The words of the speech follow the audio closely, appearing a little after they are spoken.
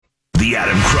The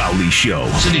Adam Crowley Show.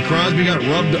 Sidney Crosby got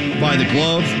rubbed by the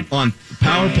glove on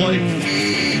power play.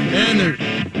 And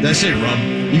that's it, rub.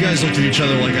 You guys looked at each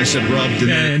other like I said rubbed.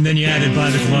 And then you added by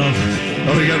the glove.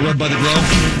 Oh, you got rubbed by the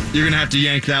glove? You're going to have to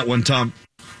yank that one, Tom.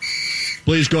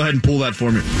 Please go ahead and pull that for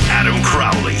me. Adam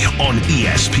Crowley on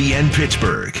ESPN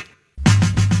Pittsburgh.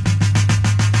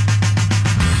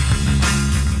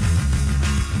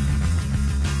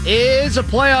 Is a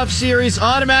playoff series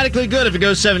automatically good if it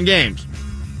goes 7 games?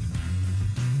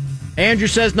 Andrew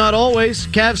says not always.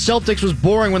 Cavs Celtics was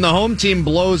boring when the home team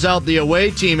blows out the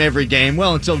away team every game.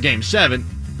 Well, until Game 7.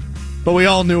 But we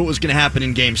all knew it was going to happen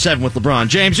in Game 7 with LeBron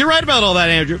James. You're right about all that,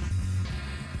 Andrew.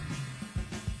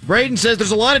 Braden says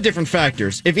there's a lot of different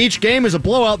factors. If each game is a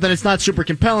blowout, then it's not super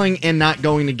compelling and not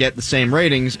going to get the same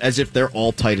ratings as if they're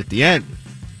all tight at the end.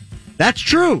 That's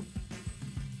true.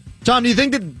 Tom, do you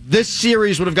think that this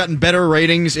series would have gotten better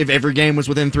ratings if every game was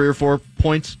within 3 or 4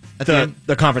 points at the end?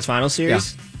 The conference finals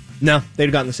series? Yeah. No, they'd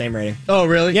have gotten the same rating. Oh,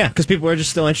 really? Yeah, because people were just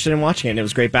still interested in watching it, and it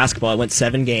was great basketball. It went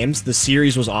 7 games. The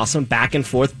series was awesome. Back and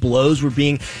forth. Blows were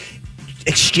being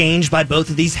exchanged by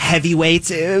both of these heavyweights.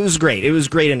 It was great. It was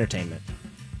great entertainment. Yeah,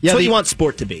 that's what you want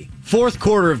sport to be. Fourth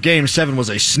quarter of Game 7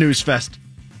 was a snooze fest.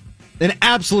 An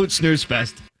absolute snooze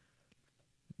fest.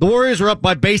 The Warriors were up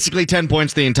by basically 10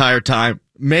 points the entire time.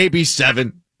 Maybe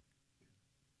 7.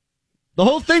 The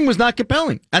whole thing was not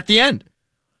compelling at the end.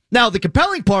 Now, the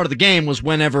compelling part of the game was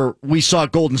whenever we saw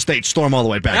Golden State storm all the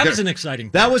way back. That was an exciting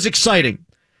part. That was exciting.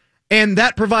 And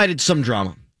that provided some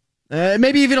drama.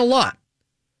 Maybe even a lot.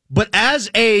 But as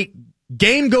a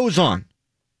game goes on,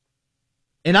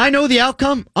 and I know the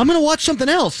outcome, I'm going to watch something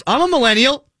else. I'm a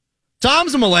millennial.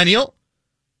 Tom's a millennial.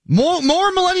 More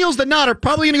millennials than not are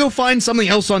probably going to go find something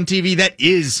else on TV that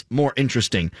is more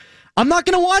interesting. I'm not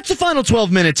going to watch the final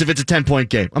 12 minutes if it's a 10-point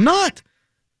game. I'm not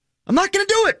going to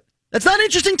do it. That's not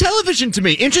interesting television to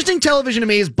me. Interesting television to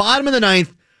me is bottom of the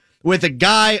 9th with a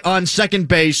guy on second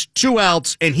base, 2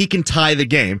 outs, and he can tie the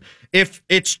game. If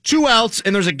it's 2 outs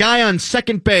and there's a guy on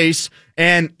second base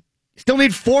and still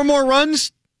need 4 more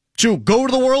runs to go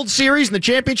to the World Series and the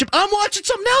championship, I'm watching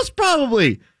something else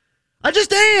probably. I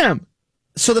just am.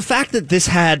 So the fact that this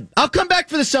had... I'll come back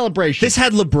for the celebration. This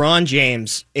had LeBron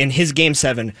James in his Game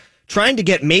 7 trying to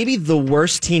get maybe the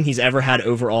worst team he's ever had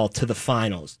overall to the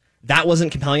finals. That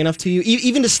wasn't compelling enough to you?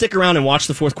 Even to stick around and watch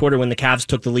the fourth quarter when the Cavs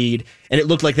took the lead and it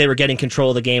looked like they were getting control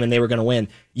of the game and they were going to win.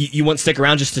 You wouldn't stick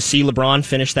around just to see LeBron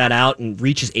finish that out and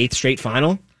reach his 8th straight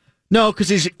final? No, because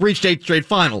he's reached 8 straight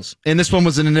finals, and this one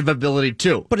was an inevitability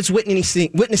too. But it's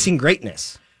witnessing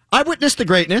greatness. I witnessed the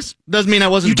greatness. Doesn't mean I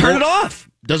wasn't bored. You turned it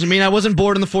off. Doesn't mean I wasn't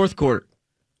bored in the fourth quarter.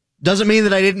 Doesn't mean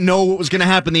that I didn't know what was going to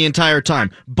happen the entire time.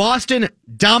 Boston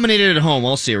dominated at home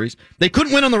all series. They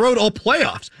couldn't win on the road all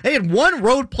playoffs. They had 1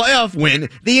 road playoff win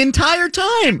the entire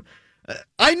time.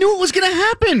 I knew it was going to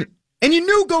happen. And you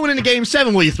knew going into Game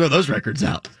 7, well, you throw those records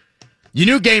out. You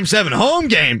knew Game 7, home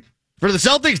game, for the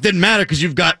Celtics didn't matter because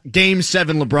you've got Game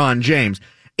 7 LeBron James.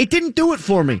 It didn't do it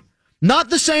for me. Not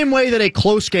the same way that a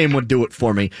close game would do it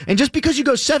for me. And just because you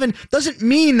go 7 doesn't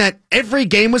mean that every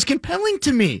game was compelling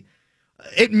to me.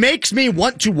 It makes me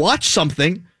want to watch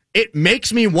something. It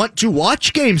makes me want to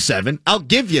watch Game 7. I'll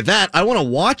give you that. I want to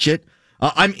watch it.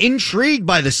 I'm intrigued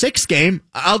by the 6th game.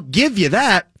 I'll give you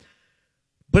that.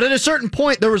 But at a certain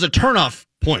point, there was a turnoff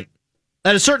point.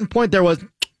 At a certain point, there was,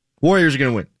 Warriors are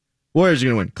going to win. Warriors are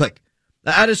going to win. Click.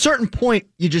 At a certain point,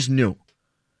 you just knew.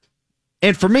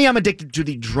 And for me, I'm addicted to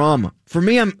the drama. For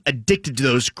me, I'm addicted to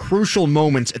those crucial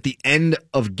moments at the end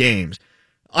of games.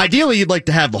 Ideally, you'd like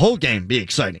to have the whole game be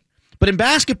exciting. But in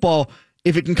basketball,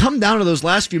 if it can come down to those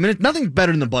last few minutes, nothing's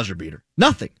better than the buzzer beater.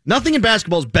 Nothing. Nothing in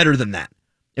basketball is better than that.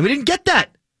 And we didn't get that.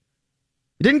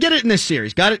 We didn't get it in this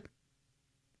series. Got it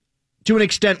to an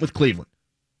extent with Cleveland.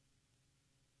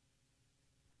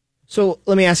 So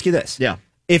let me ask you this. Yeah.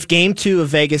 If Game 2 of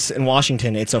Vegas and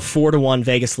Washington, it's a 4-1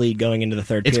 Vegas lead going into the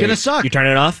third period. It's going to suck. You turn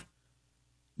it off?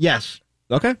 Yes.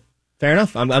 Okay. Fair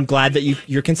enough. I'm glad that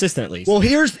you're consistent at least. Well,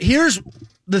 here's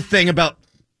the thing about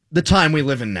the time we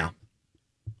live in now.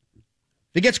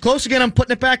 If it gets close again, I'm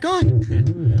putting it back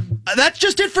on. That's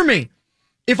just it for me.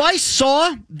 If I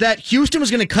saw that Houston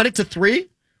was going to cut it to 3,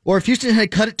 or if Houston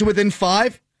had cut it to within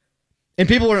 5, and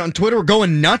people were on Twitter were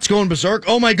going nuts, going berserk,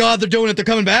 oh my God, they're doing it, they're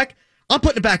coming back, I'm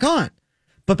putting it back on.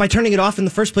 But by turning it off in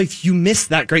the first place, you missed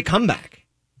that great comeback.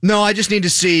 No, I just need to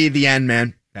see the end,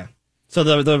 man. Yeah. So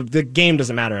the game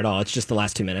doesn't matter at all. It's just the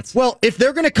last 2 minutes. Well, if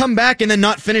they're going to come back and then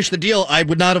not finish the deal, I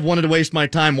would not have wanted to waste my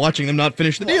time watching them not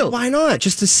finish the deal. Why not?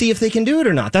 Just to see if they can do it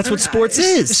or not. That's what sports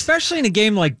is. Especially in a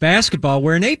game like basketball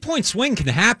where an 8-point swing can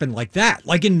happen like that,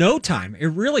 like in no time. It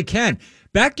really can.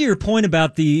 Back to your point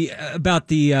about the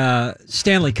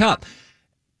Stanley Cup.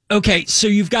 Okay, so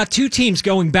you've got two teams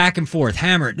going back and forth,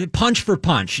 hammered, punch for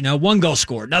punch. You know, one goal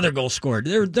scored, another goal scored.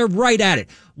 They're right at it.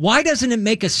 Why doesn't it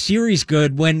make a series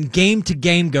good when game to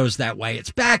game goes that way? It's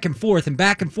back and forth, and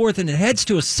it heads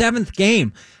to a seventh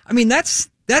game. I mean, that's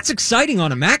exciting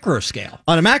on a macro scale.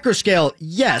 On a macro scale,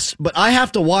 yes, but I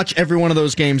have to watch every one of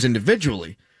those games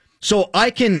individually. So I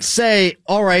can say,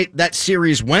 all right, that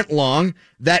series went long.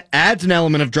 That adds an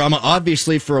element of drama,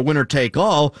 obviously, for a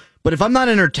winner-take-all. But if I'm not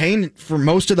entertained for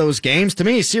most of those games, to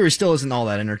me, a series still isn't all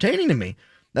that entertaining to me.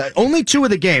 Only two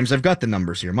of the games, I've got the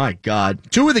numbers here, my God.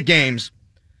 Two of the games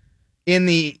in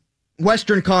the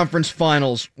Western Conference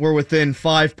Finals were within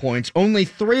 5 points. Only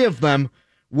three of them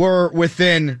were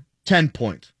within 10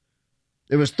 points.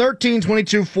 It was 13,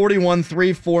 22, 41,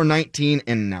 3, 4, 19,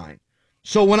 and 9.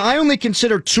 So when I only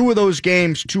consider two of those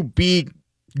games to be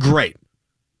great,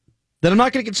 then I'm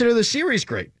not going to consider the series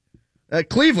great.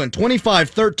 Cleveland, 25,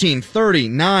 13, 30,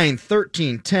 9,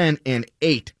 13, 10, and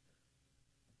 8.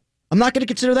 I'm not going to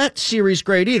consider that series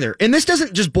great either. And this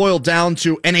doesn't just boil down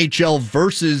to NHL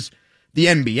versus the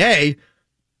NBA.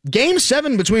 Game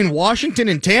 7 between Washington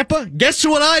and Tampa, guess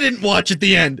what I didn't watch at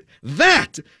the end?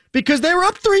 That, because they were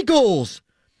up 3 goals.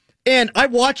 And I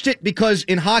watched it because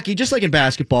in hockey, just like in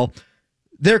basketball,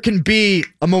 there can be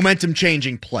a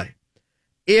momentum-changing play.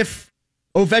 If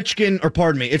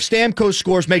Stamkos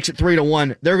scores, makes it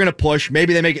 3-1, they're going to push.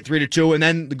 Maybe they make it 3-2, and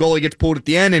then the goalie gets pulled at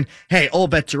the end, and hey, all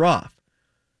bets are off.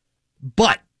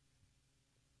 But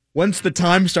once the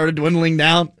time started dwindling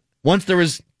down, once there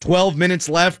was 12 minutes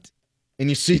left, and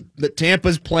you see that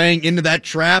Tampa's playing into that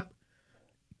trap,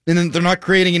 and then they're not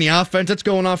creating any offense, that's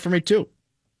going off for me too.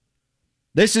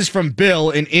 This is from Bill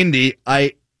in Indy.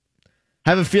 I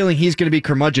have a feeling he's going to be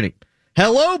curmudgeoning.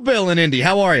 Hello, Bill in Indy.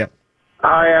 How are you?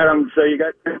 Hi, Adam. So you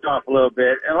got pissed off a little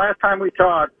bit. And last time we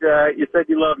talked, you said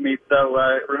you loved me, so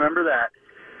remember that.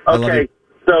 I love Okay, you.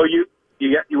 so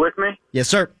you with me? Yes,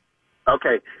 sir.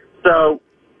 Okay, so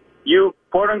you,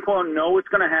 quote-unquote, know what's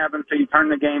going to happen, so you turn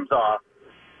the games off.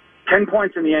 10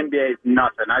 points in the NBA is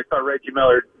nothing. I saw Reggie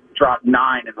Miller drop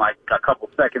 9 in like a couple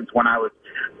seconds when I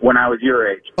was your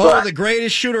age. Oh, But the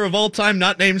greatest shooter of all time,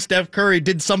 not named Steph Curry,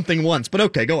 did something once. But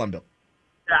okay, go on, Bill.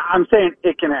 I'm saying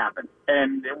it can happen.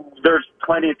 And there's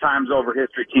plenty of times over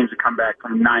history teams have come back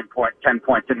from 10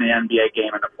 points in the NBA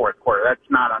game in the fourth quarter. That's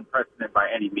not unprecedented by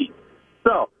any means.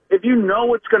 So if you know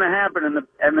what's going to happen and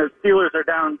the Steelers are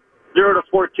down 0-14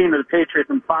 to the Patriots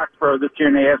in Foxborough this year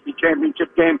in the AFC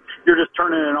Championship game, you're just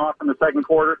turning it off in the second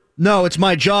quarter? No, it's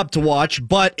my job to watch.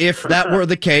 But if that were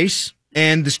the case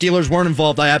and the Steelers weren't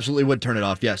involved, I absolutely would turn it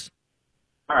off, yes.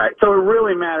 All right. So it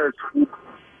really matters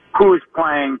who's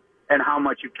playing and how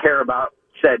much you care about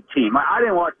said team. I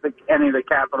didn't watch any of the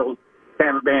Capitals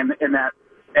Tampa Bay in that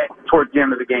towards the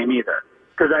end of the game either,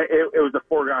 because it was a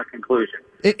foregone conclusion.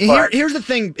 Here's the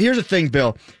thing,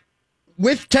 Bill.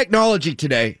 With technology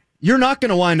today, you're not going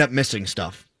to wind up missing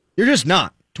stuff. You're just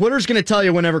not. Twitter's going to tell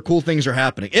you whenever cool things are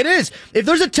happening. It is. If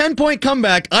there's a 10-point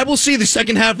comeback, I will see the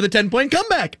second half of the 10-point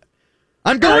comeback.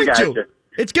 I'm going to. You.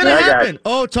 It's going to happen.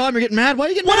 Oh, Tom, you're getting mad? Why are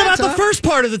you getting What mad, about Tom? the first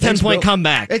part of the 10-point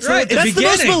comeback? It's right, the That's the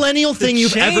most beginning. millennial thing The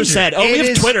you've ever changer. said. Oh, It we have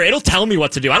is- Twitter. It'll tell me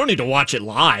what to do. I don't need to watch it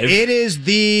live. It is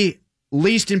the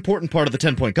least important part of the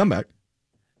 10-point comeback.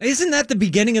 Isn't that the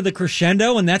beginning of the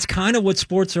crescendo? And that's kind of what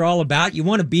sports are all about. You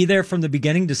want to be there from the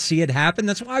beginning to see it happen.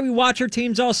 That's why we watch our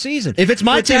teams all season. If it's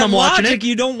my With team, that I'm watching logic, it.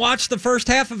 You don't watch the first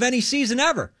half of any season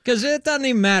ever because it doesn't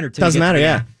even matter. Till Doesn't you get to matter, the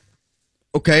yeah. end.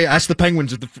 Okay, ask the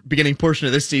Penguins at the beginning portion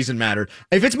of this season mattered.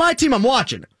 If it's my team, I'm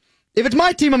watching. If it's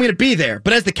my team, I'm going to be there.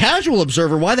 But as the casual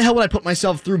observer, why the hell would I put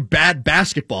myself through bad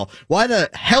basketball? Why the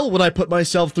hell would I put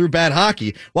myself through bad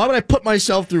hockey? Why would I put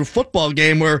myself through a football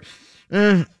game where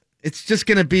it's just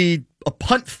going to be a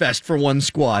punt fest for one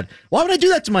squad? Why would I do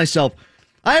that to myself?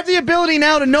 I have the ability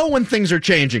now to know when things are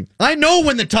changing. I know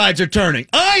when the tides are turning.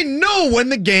 I know when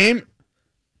the game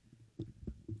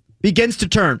begins to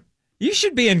turn. You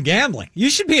should be in gambling. You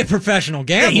should be a professional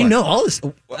gambler. Yeah, you know all this.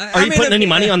 I Are you mean, putting any if-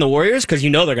 money on the Warriors? Because you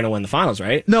know they're going to win the finals,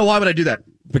 right? No, why would I do that?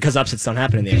 Because upsets don't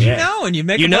happen in the NBA. You know, and you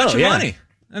make You a know, bunch of yeah. money.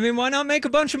 I mean, why not make a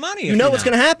bunch of money? You know what's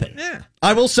going to happen. Yeah.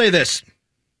 I will say this.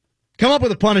 Come up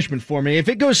with a punishment for me. If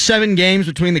it goes 7 games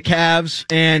between the Cavs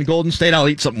and Golden State, I'll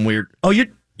eat something weird. Oh, you're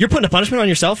putting a punishment on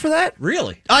yourself for that?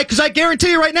 Really? Because I guarantee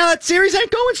you right now that series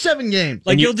ain't going 7 games.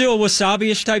 Like you'll do a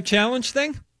wasabi-ish type challenge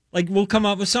thing? Like we'll come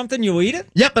up with something, you'll eat it?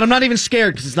 Yep, but I'm not even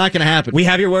scared because it's not going to happen. We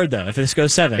have your word, though. If this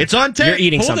goes 7, It's on tape. You're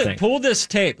eating Pull something. Pull this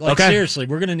tape. Like Okay. seriously,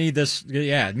 we're going to need this.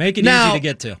 Yeah, make it now, easy to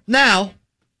get to. Now,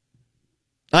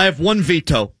 I have one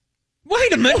veto.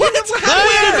 Wait a minute. What? How I do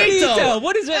get a we get a veto. veto?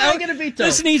 What is it? I get a veto.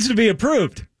 This needs to be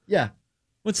approved. Yeah.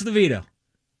 What's the veto?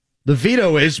 The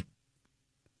veto is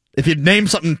If you name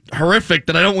something horrific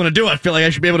that I don't want to do, I feel like I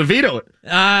should be able to veto it.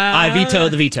 I veto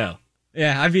the veto.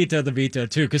 Yeah, I veto the veto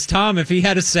too. Because Tom, if he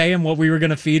had a say in what we were going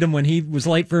to feed him when he was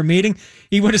late for a meeting,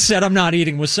 he would have said, "I'm not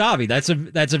eating wasabi." That's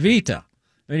a veto.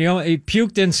 And, he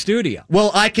puked in studio.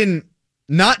 Well, I can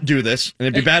not do this, and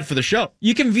it'd be bad for the show.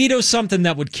 You can veto something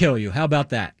that would kill you. How about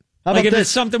that? How like about if this? it's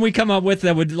something we come up with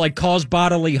that would cause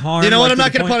bodily harm. You know what? like, I'm not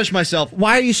to the going to point- punish myself.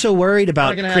 Why are you so worried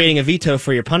about Not gonna creating a veto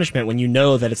for your punishment when you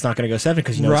know that it's not going to go 7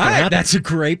 because you know it's going to Right, happen? that's a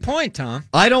great point, Tom.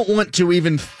 I don't want to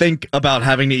even think about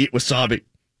having to eat wasabi.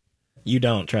 You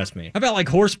don't, trust me. How about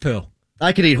horse poo?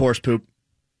 I could eat horse poop.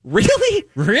 Really?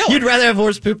 Really? You'd rather have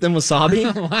horse poop than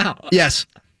wasabi? Wow. Yes.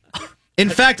 In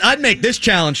fact, I'd make this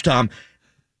challenge, Tom.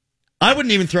 I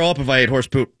wouldn't even throw up if I ate horse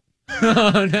poop.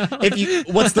 Oh, no.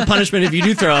 What's the punishment if you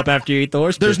do throw up after you eat the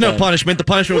horse poop? There's no then? punishment. The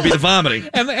punishment would be the vomiting.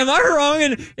 Am I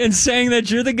wrong in saying that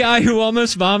you're the guy who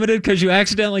almost vomited because you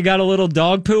accidentally got a little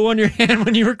dog poo on your hand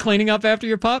when you were cleaning up after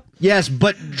your pup? Yes,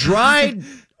 but dried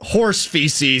horse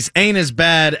feces ain't as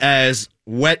bad as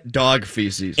wet dog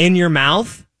feces. In your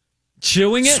mouth?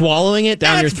 Chewing it? Swallowing it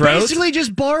down your It's throat? basically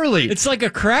just barley. It's like a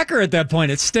cracker at that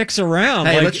point. It sticks around.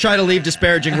 Hey, like, let's try to leave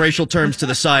disparaging racial terms to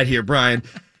the side here, Brian.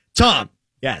 Tom,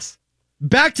 Yes.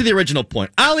 back to the original point.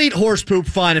 I'll eat horse poop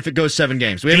fine if it goes 7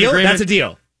 games. We have an Deal? agreement? That's a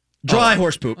deal. Dry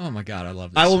horse poop. Oh my God, I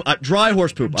love this. I will dry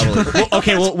horse poop. I will eat. Well,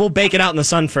 okay, we'll bake it out in the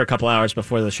sun for a couple hours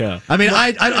before the show. I mean,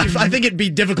 I think it'd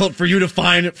be difficult for you to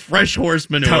find fresh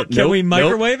horse manure. Can we Nope.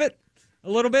 microwave it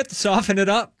a little bit to soften it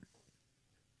up?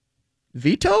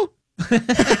 Veto?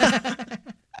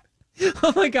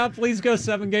 Oh my God, please go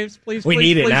 7 games. Please, We please,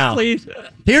 need it please, now. Please.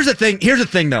 Here's the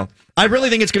thing, though. I really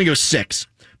think it's going to go 6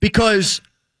 because,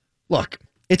 look,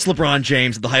 it's LeBron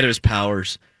James at the height of his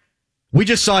powers. We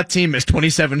just saw a team miss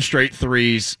 27 straight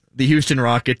threes, the Houston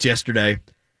Rockets yesterday,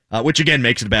 which again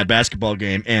makes it a bad basketball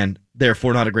game and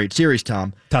therefore not a great series,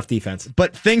 Tom. Tough defense.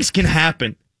 But things can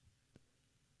happen.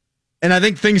 And I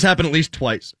think things happen at least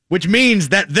twice, which means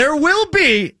that there will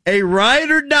be a ride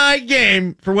or die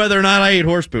game for whether or not I eat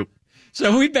horse poop.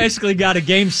 So we basically got a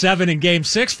game 7 and game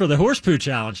 6 for the horse poo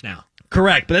challenge now.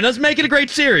 Correct, but that doesn't make it a great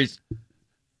series.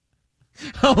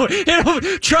 Oh,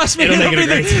 trust me, It'll make it a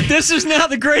great series. this is now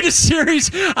the greatest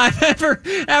series I've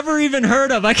ever even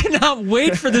heard of. I cannot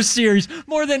wait for this series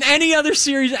more than any other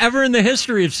series ever in the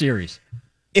history of series.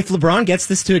 If LeBron gets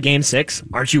this to a game 6,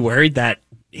 aren't you worried that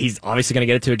he's obviously going to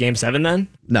get it to a game 7 then?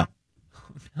 No.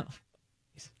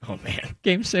 Oh, man.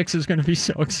 Game 6 is going to be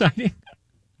so exciting.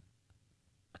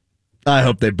 I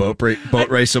hope they boat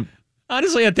race them.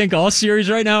 Honestly, I think all series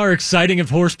right now are exciting if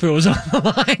horse poo is on the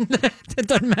line. It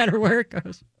doesn't matter where it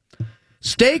goes.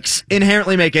 Stakes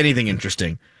inherently make anything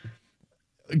interesting.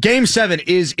 Game 7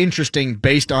 is interesting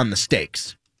based on the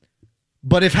stakes.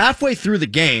 But if halfway through the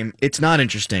game it's not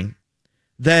interesting,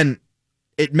 then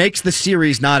it makes the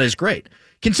series not as great.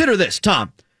 Consider this,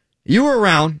 Tom. You were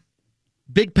around,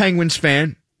 big Penguins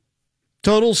fan,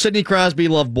 total Sidney Crosby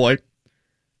love boy.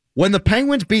 When the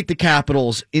Penguins beat the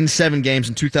Capitals in 7 games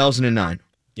in 2009,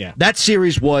 Yeah. that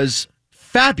series was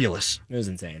fabulous, It was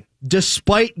insane.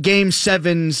 despite Game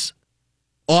 7's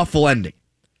awful ending.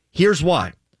 Here's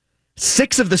why.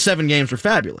 6 of the 7 games were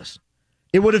fabulous.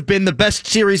 It would have been the best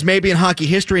series maybe in hockey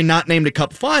history, not named a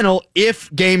cup final,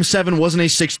 if Game 7 wasn't a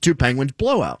 6-2 Penguins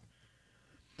blowout.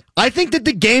 I think that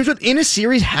the games within a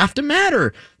series have to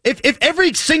matter. If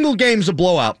every single game's a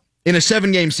blowout in a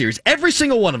 7-game series, every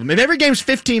single one of them, if every game's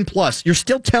 15 plus, you're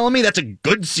still telling me that's a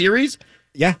good series?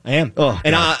 Yeah, I am. Oh,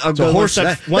 and God. I'll It's a go horse.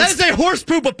 that one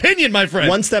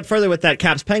step further with that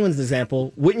Caps Penguins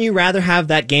example. Wouldn't you rather have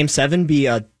that game 7 be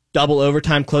a double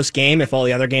overtime close game if all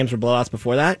the other games were blowouts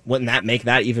before that? Wouldn't that make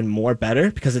that even more better?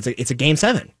 Because it's a game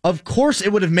 7. Of course,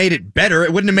 it would have made it better.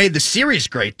 It wouldn't have made the series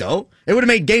great, though. It would have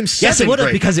made Game 7 Yes, it would have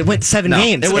great. because it went 7 No,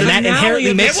 games, it and would've- that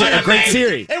inherently makes it a great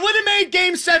series. It would have made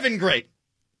Game 7 great.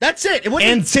 That's it. It wouldn't.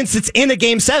 And since it's in a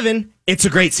game 7, it's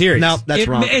a great series. No, that's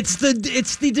wrong. It's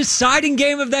the deciding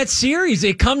game of that series.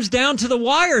 It comes down to the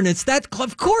wire, and it's that.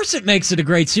 Of course, it makes it a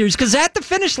great series because at the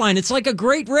finish line, it's like a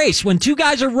great race. When 2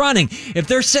 guys are running, if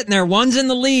they're sitting there, one's in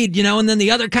the lead, and then the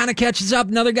other kind of catches up,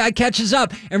 another guy catches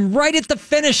up, and right at the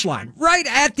finish line, right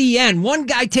at the end, one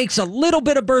guy takes a little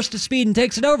bit of burst of speed and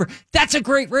takes it over. That's a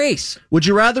great race. Would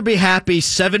you rather be happy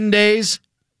 7 days,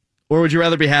 or would you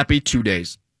rather be happy 2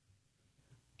 days?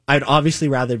 I'd obviously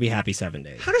rather be happy 7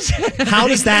 days. How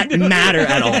does that matter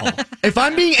at all? If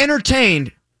I'm being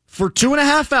entertained for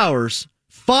 2.5 hours,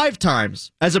 5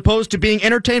 times, as opposed to being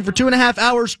entertained for 2.5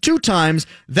 hours 2 times,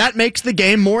 that makes the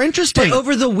game more interesting. But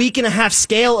over the week and a half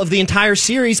scale of the entire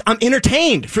series, I'm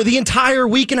entertained for the entire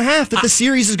week and a half that the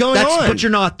series is going on. But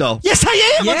you're not, though. Yes,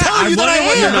 I am. I'm telling you that I wonder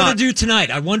what am. they're going to do tonight.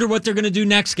 I wonder what they're going to do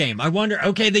next game. I wonder,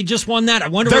 okay, they just won that. I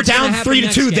wonder They're what's going to down happen 3-2.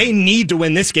 next game. They need to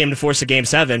win this game to force a game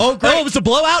 7. Oh, great. It was a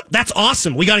blowout? That's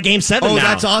awesome. We got a game 7 now. Oh,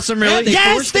 that's awesome, really?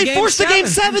 Yeah, They forced the game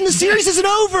 7. The series isn't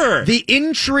over. The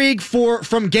intrigue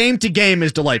from game to game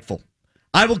is delightful.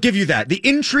 I will give you that. The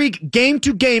intrigue game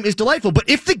to game is delightful. But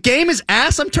if the game is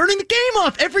ass, I'm turning the game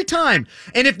off every time.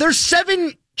 And if there's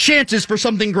 7 chances for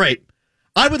something great,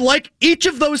 I would like each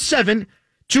of those 7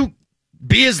 to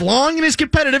be as long and as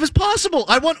competitive as possible.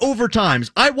 I want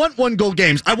overtimes. I want 1-goal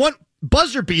games. I want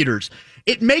buzzer beaters.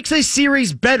 It makes a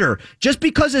series better. Just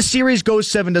because a series goes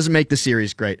 7 doesn't make the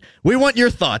series great. We want your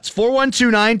thoughts.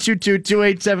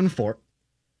 412-922-2874.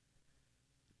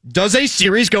 Does a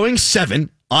series going 7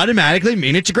 automatically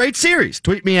mean it's a great series?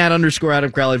 Tweet me at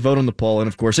 _Adam Crowley. Vote on the poll. And,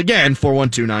 of course, again,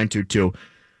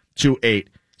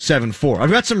 412-922-2874. I've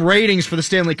got some ratings for the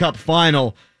Stanley Cup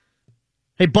final.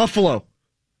 Hey, Buffalo,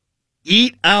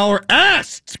 eat our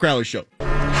ass. It's the Crowley Show.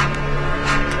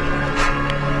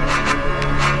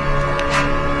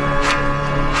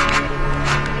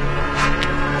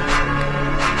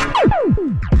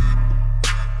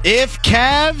 If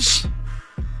Cavs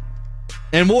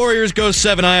and Warriors go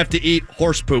 7, I have to eat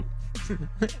horse poop.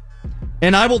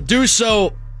 And I will do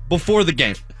so before the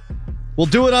game. We'll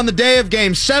do it on the day of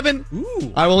game 7.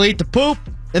 Ooh. I will eat the poop,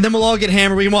 and then we'll all get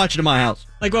hammered. We can watch it at my house.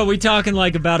 Like what, we talking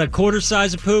like about a quarter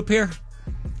size of poop here?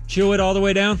 Chew it all the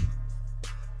way down?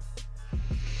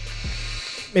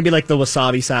 Maybe like the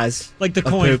wasabi size. Like the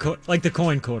coin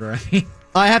quarter, I mean.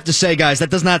 I have to say, guys, that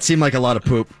does not seem like a lot of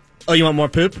poop. Oh, you want more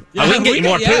poop? Yeah, We can get you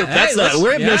more yeah. poop. Hey, We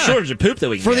have no yeah. shortage of poop that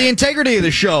we can For the get. integrity of the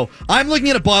show, I'm looking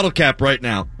at a bottle cap right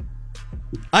now.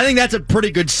 I think that's a pretty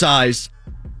good size.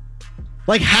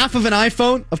 Like half of an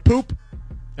iPhone of poop.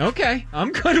 Okay,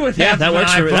 I'm good with Yeah, half that of an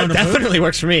works for me. iPhone That of poop. definitely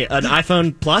works for me. An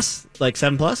iPhone Plus, like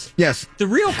 7 Plus. Yes. The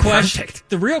real question. Perfect.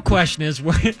 The real question is,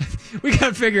 where, we got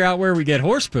to figure out where we get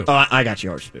horse poop. Oh, I got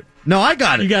you horse poop. No, I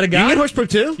got it. You got a guy? You get horse poop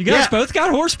too? You guys Yeah. both got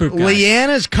horse poop, guys.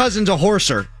 Leanna's cousin's a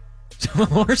horser.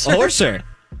 Horse. A horser.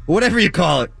 Whatever you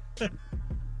call it.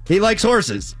 He likes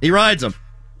horses. He rides them.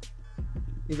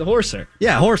 He's a horser.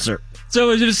 Yeah, horser.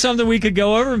 So is it something we could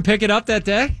go over and pick it up that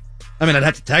day? I mean, I'd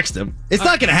have to text him. It's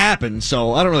not going to happen,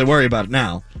 so I don't really worry about it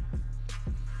now.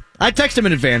 I text him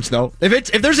in advance, though.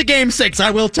 If there's a game 6,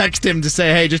 I will text him to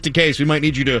say, hey, just in case, we might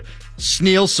need you to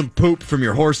sneal some poop from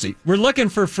your horsey. We're looking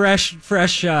for fresh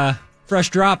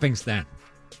droppings then.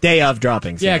 Day of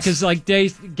droppings. Yeah, yes. because like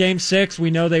game 6,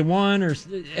 we know they won,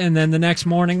 and then the next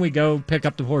morning we go pick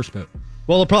up the horse poop.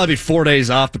 Well, it'll probably be 4 days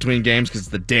off between games because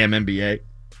it's the damn NBA.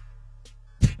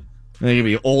 I think it'll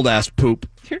be old-ass poop.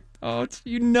 Oh,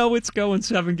 it's going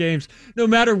 7 games. No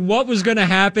matter what was going to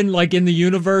happen, like in the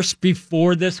universe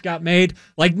before this got made,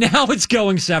 like now it's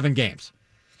going 7 games.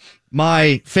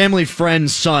 My family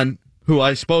friend's son, who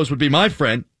I suppose would be my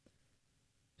friend,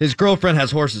 his girlfriend has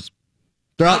horses.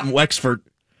 They're out in Wexford.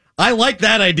 I like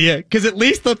that idea, because at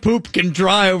least the poop can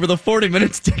dry over the 40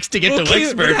 minutes it takes to get to We'll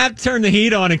Wexford. have to turn the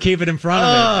heat on and keep it in front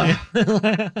of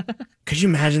it. Could you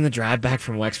imagine the drive back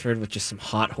from Wexford with just some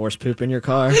hot horse poop in your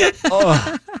car?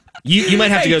 Oh. You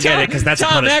might have to go get it because that's a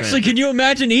Tom, punishment. actually, can you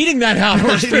imagine eating that hot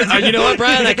horse poop? You know what,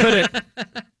 Brian? I couldn't.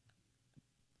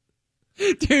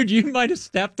 Dude, you might have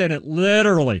stepped in it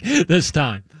literally this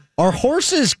time. Are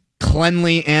horses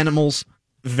cleanly animals?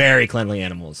 Very cleanly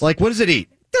animals. Like, what does it eat?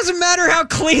 Doesn't matter how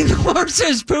clean the horse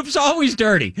is, poop's always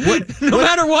dirty. No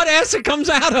matter what ass it comes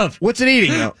out of. What's it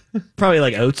eating, though? Probably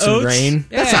like oats and grain.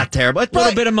 Yeah. That's not terrible. It's A little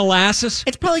probably, bit of molasses.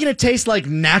 it's probably going to taste like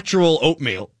natural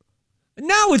oatmeal.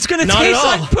 No, it's going to Not at taste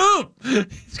all. like poop.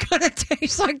 It's going to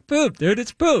taste like poop, dude.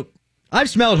 It's poop. I've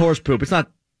smelled horse poop. It's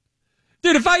not...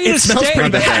 Dude, if I eat It a smells steak, pretty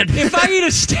bad. if I eat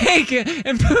a steak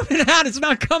and poop it out, it's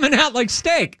not coming out like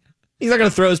steak. He's not going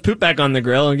to throw his poop back on the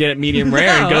grill and get it medium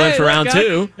rare and go in for round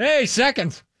 2. Hey,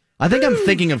 seconds. I think I'm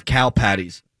thinking of cow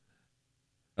patties.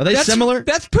 Are they similar?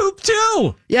 That's poop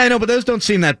too. Yeah, I know, but those don't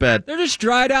seem that bad. They're just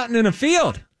dried out and in a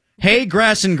field. Hay,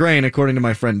 grass, and grain, according to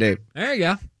my friend Dave. There you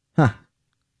go. Huh.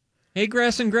 Hay,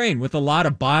 grass, and grain with a lot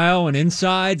of bile and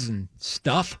insides and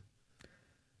stuff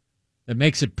that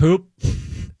makes it poop.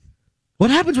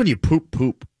 What happens when you poop?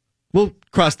 We'll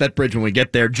cross that bridge when we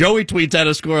get there. Joey tweets at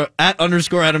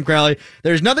 _ Adam Crowley.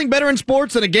 There's nothing better in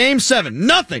sports than a game 7.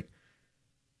 Nothing.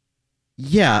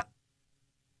 Yeah.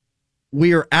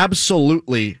 We are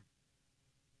absolutely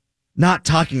not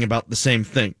talking about the same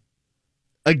thing.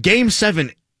 A game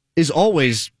 7 is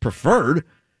always preferred,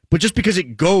 But just because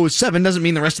it goes 7 doesn't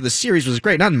mean the rest of the series was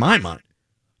great. Not in my mind.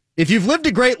 If you've lived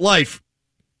a great life,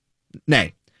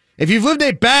 if you've lived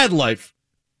a bad life,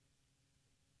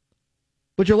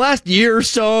 but your last year or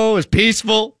so is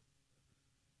peaceful,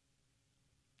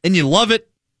 and you love it,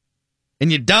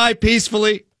 and you die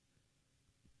peacefully,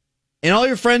 and all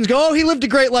your friends go, oh, he lived a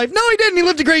great life. No, he didn't. He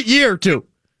lived a great year, too.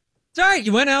 It's all right.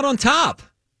 You went out on top.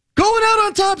 Going out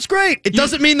on top's great. It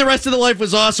doesn't mean the rest of the life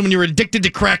was awesome when you were addicted to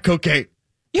crack cocaine.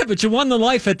 Yeah, but you won the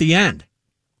life at the end.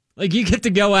 Like, you get to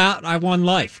go out, I won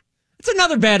life. It's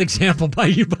another bad example by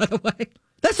you, by the way.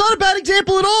 That's not a bad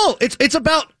example at all. It's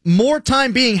about more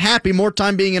time being happy, more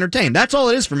time being entertained. That's all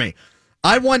it is for me.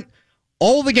 I want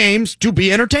all the games to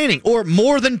be entertaining, or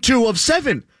more than 2 of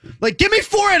 7. Like, give me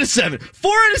 4 out of 7.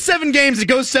 4 out of 7 games, it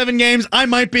goes 7 games, I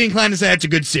might be inclined to say it's a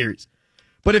good series.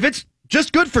 But if it's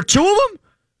just good for 2 of them,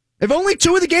 if only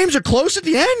 2 of the games are close at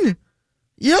the end,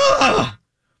 yeah.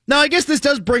 Now, I guess this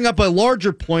does bring up a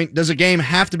larger point. Does a game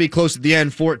have to be close at the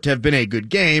end for it to have been a good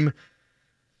game?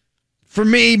 For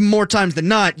me, more times than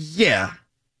not, yeah.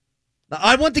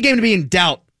 I want the game to be in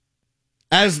doubt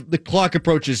as the clock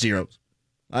approaches zeros.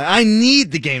 I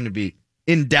need the game to be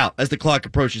in doubt as the clock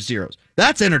approaches zeros.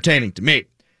 That's entertaining to me.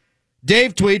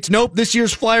 Dave tweets, nope, this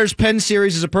year's Flyers-Penn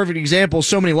series is a perfect example of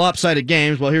so many lopsided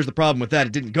games. Well, here's the problem with that.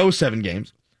 It didn't go 7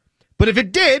 games. But if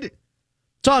it did,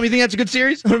 Tom, you think that's a good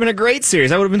series? It would have been a great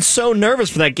series. I would have been so nervous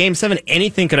for that Game 7.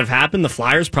 Anything could have happened. The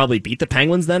Flyers probably beat the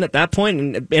Penguins then at that point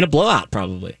in a blowout,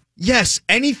 probably. Yes,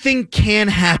 anything can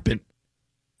happen.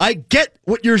 I get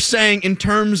what you're saying in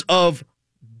terms of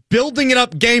building it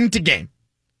up game to game.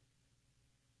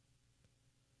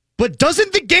 But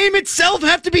doesn't the game itself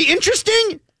have to be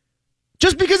interesting?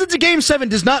 Just because it's a Game 7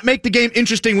 does not make the game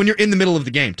interesting when you're in the middle of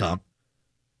the game, Tom.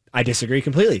 I disagree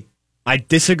completely.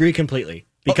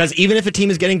 Because even if a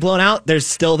team is getting blown out, there's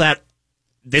still that,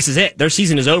 this is it. Their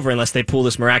season is over unless they pull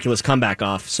this miraculous comeback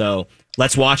off. So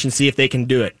let's watch and see if they can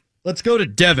do it. Let's go to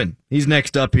Devin. He's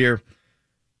next up here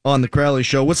on the Crowley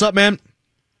Show. What's up, man?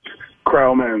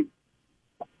 Crow, man.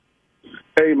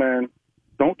 Hey, man,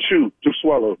 don't chew, just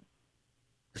swallow.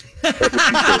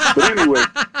 But anyway.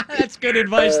 That's good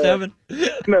advice, Devin.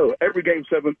 No, every Game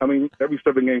 7, every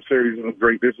 7-game series is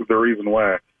great. This is the reason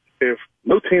why. If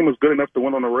no team was good enough to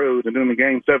win on the road, and then in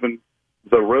Game 7,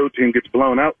 the road team gets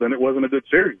blown out, then it wasn't a good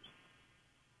series.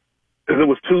 Because it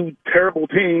was 2 terrible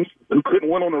teams who couldn't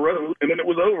win on the road, and then it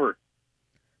was over.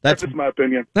 That's just my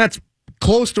opinion. That's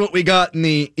close to what we got in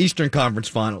the Eastern Conference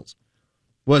Finals.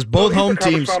 Was both home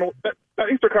teams. That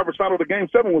Eastern Conference Final, the Game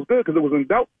 7 was good because it was in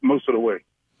doubt most of the way.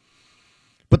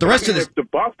 But the rest of this, if the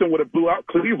Boston would have blew out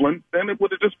Cleveland, then it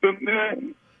would have just been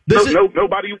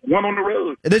nobody won on the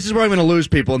road. This is where I'm going to lose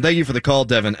people, and thank you for the call,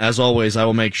 Devin. As always, I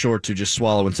will make sure to just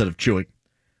swallow instead of chewing.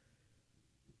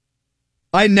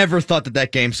 I never thought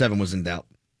that Game 7 was in doubt.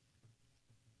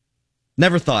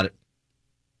 Never thought it.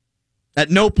 At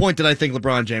no point did I think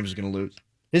LeBron James was going to lose.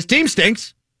 His team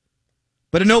stinks,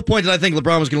 but at no point did I think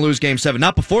LeBron was going to lose Game 7.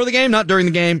 Not before the game, not during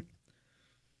the game,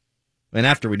 and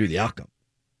after we knew the outcome.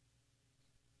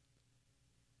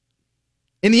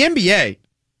 In the NBA,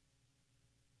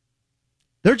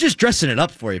 they're just dressing it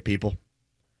up for you, people.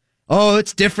 Oh,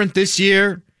 it's different this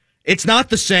year. It's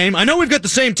not the same. I know we've got the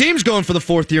same teams going for the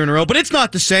 4th year in a row, but it's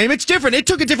not the same. It's different. It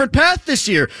took a different path this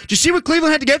year. Do you see what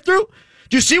Cleveland had to get through?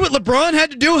 Do you see what LeBron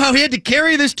had to do, how he had to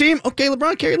carry this team? Okay,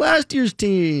 LeBron carried last year's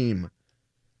team.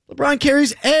 LeBron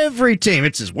carries every team.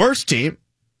 It's his worst team.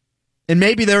 And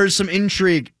maybe there is some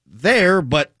intrigue there,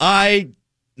 but I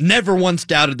never once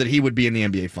doubted that he would be in the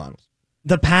NBA Finals.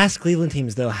 The past Cleveland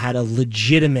teams, though, had a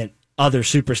legitimate other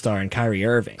superstar in Kyrie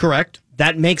Irving. Correct.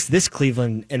 That makes this Less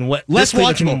Cleveland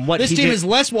watchable. This team is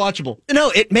less watchable.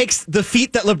 No, it makes the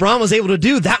feat that LeBron was able to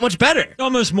do that much better.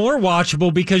 Almost more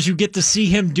watchable because you get to see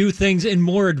him do things in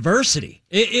more adversity.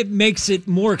 It makes it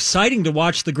more exciting to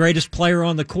watch the greatest player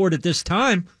on the court at this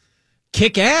time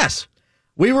kick ass.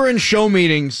 We were in show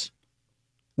meetings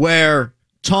where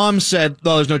Tom said,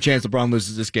 oh, there's no chance LeBron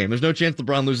loses this game. There's no chance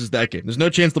LeBron loses that game. There's no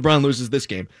chance LeBron loses this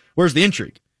game. Where's the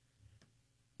intrigue?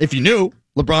 If you knew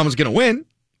LeBron was going to win,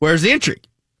 where's the intrigue?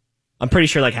 I'm pretty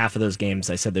sure like half of those games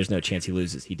I said there's no chance he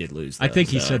loses. He did lose, though, I think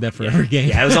he said that for every game.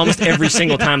 Yeah, it was almost every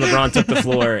single time LeBron took the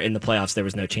floor in the playoffs, there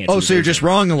was no chance. Oh, so you're just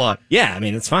wrong a lot. Yeah, I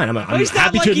mean, it's fine. I'm he's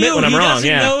happy not to like admit you. when I'm wrong. He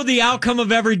Yeah. doesn't know the outcome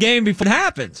of every game before it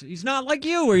happens. He's not like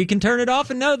you where you can turn it off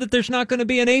and know that there's not going to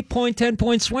be an 8-point,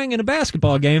 10-point swing in a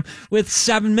basketball game with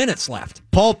 7 minutes left.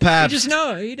 Paul Pabst.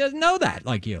 He doesn't know that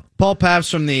like you. Paul Pabst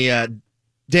from the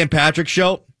Dan Patrick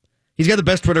Show. He's got the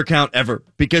best Twitter account ever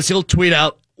because he'll tweet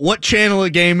out what channel a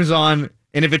game is on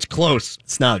and if it's close.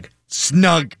 Snug.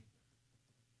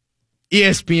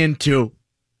 ESPN2.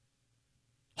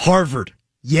 Harvard,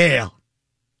 Yale,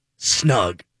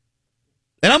 snug.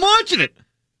 And I'm watching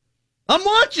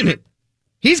it.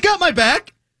 He's got my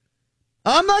back.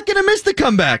 I'm not going to miss the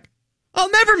comeback.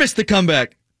 I'll never miss the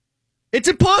comeback. It's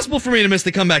impossible for me to miss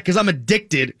the comeback because I'm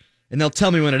addicted, and they'll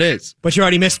tell me when it is. But you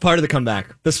already missed part of the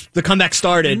comeback. The comeback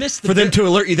started for them to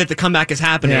alert you that the comeback is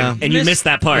happening, and you missed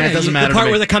that part. Yeah, it doesn't matter. The part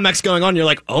where the comeback's going on, you're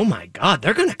like, oh my God,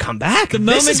 they're going to come back.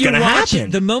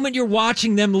 The moment you're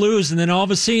watching them lose, and then all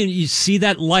of a sudden you see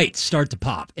that light start to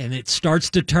pop, and it starts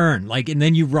to turn, and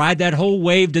then you ride that whole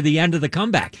wave to the end of the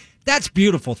comeback. That's a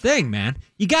beautiful thing, man.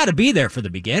 You got to be there for the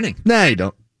beginning. Nah, you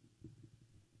don't.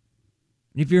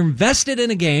 If you're invested in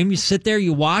a game, you sit there,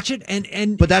 you watch it,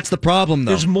 and but that's the problem,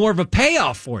 though. There's more of a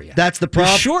payoff for you. That's the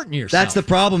problem. You're shortening yourself. That's the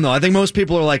problem, though. I think most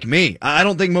people are like me. I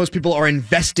don't think most people are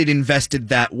invested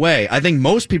that way. I think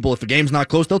most people, if a game's not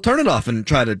close, they'll turn it off and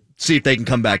try to see if they can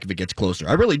come back if it gets closer.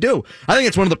 I really do. I think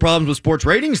it's one of the problems with sports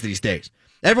ratings these days.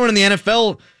 Everyone in the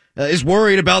NFL is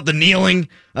worried about the kneeling.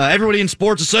 Everybody in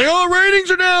sports is saying, oh,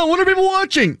 ratings are down. What are people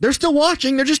watching? They're still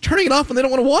watching. They're just turning it off when they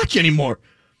don't want to watch anymore.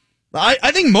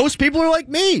 I think most people are like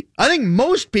me. I think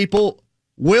most people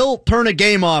will turn a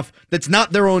game off that's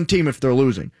not their own team if they're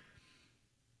losing.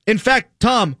 In fact,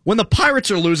 Tom, when the Pirates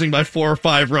are losing by 4 or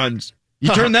 5 runs,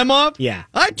 you turn them off? Yeah.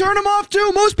 I turn them off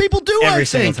too. Most people do, every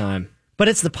single time. But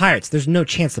it's the Pirates. There's no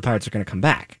chance the Pirates are going to come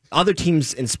back. Other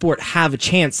teams in sport have a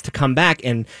chance to come back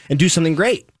and do something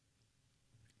great.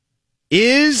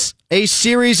 Is a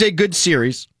series a good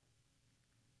series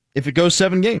if it goes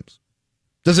 7 games?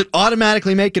 Does it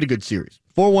automatically make it a good series?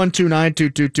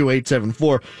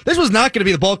 412-922-2874. This was not going to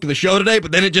be the bulk of the show today,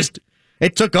 but then it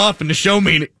took off in the show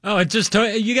meeting. Oh,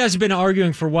 you guys have been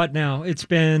arguing for what now? It's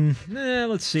been,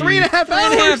 let's see. 3.5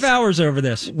 hours. 3.5 hours over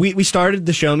this. We started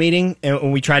the show meeting,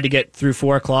 and we tried to get through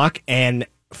 4 o'clock, and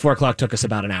 4 o'clock took us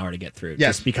about an hour to get through.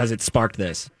 Yes. Just because it sparked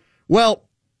this. Well,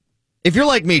 if you're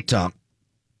like me, Tom,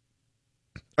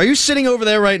 are you sitting over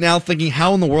there right now thinking,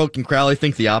 how in the world can Crowley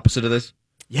think the opposite of this?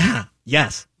 Yeah.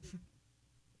 Yes.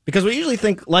 Because we usually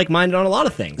think like-minded on a lot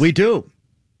of things. We do.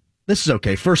 This is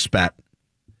okay. First spat.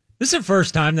 This is the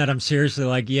first time that I'm seriously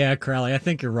like, yeah, Crowley, I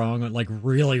think you're wrong. Like,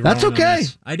 really wrong. That's okay. On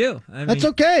this. I do. That's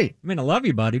okay. I love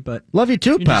you, buddy, but love you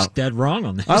too, you're pal. just dead wrong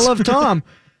on this. I love Tom.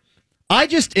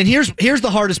 And here's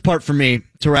the hardest part for me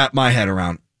to wrap my head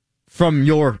around from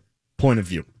your point of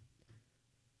view.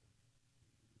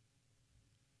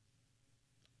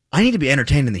 I need to be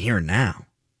entertained in the here and now.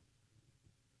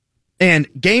 And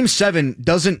Game 7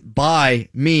 doesn't buy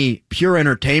me pure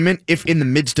entertainment if in the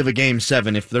midst of a Game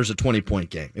 7, if there's a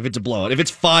 20-point game, if it's a blowout, if it's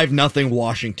 5-0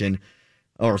 Washington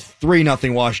or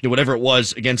 3-0 Washington, whatever it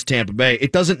was against Tampa Bay,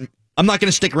 I'm not going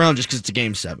to stick around just because it's a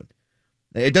Game 7.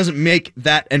 It doesn't make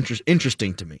that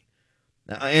interesting to me.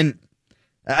 And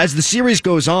as the series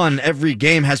goes on, every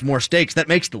game has more stakes. That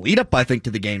makes the lead up, I think, to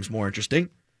the games more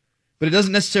interesting. But it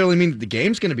doesn't necessarily mean that the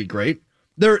game's going to be great.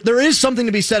 There is something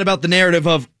to be said about the narrative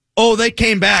of, oh, they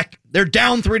came back. They're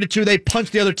down 3-2. They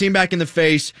punched the other team back in the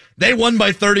face. They won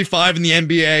by 35 in the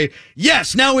NBA.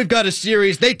 Yes, now we've got a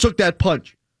series. They took that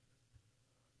punch.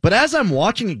 But as I'm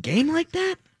watching a game like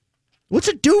that, what's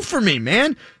it do for me,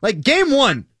 man? Like Game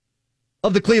 1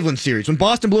 of the Cleveland series, when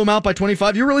Boston blew them out by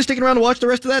 25, you really sticking around to watch the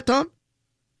rest of that, Tom?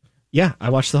 Yeah, I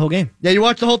watched the whole game. Yeah, you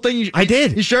watched the whole thing? I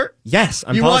did. You sure? Yes,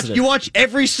 I'm positive. You watched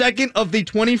every second of the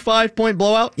 25-point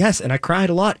blowout? Yes, and I cried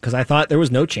a lot because I thought there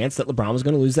was no chance that LeBron was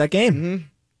going to lose that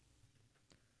game.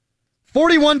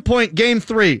 41-point Game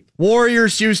 3,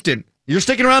 Warriors-Houston. You're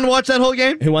sticking around to watch that whole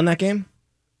game? Who won that game?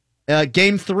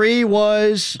 Game 3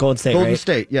 was Golden State, Golden right?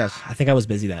 State, yes. I think I was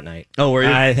busy that night. Oh, were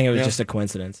you? I think it was just a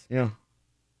coincidence. Yeah.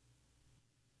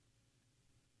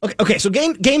 Okay. So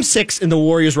game 6 in the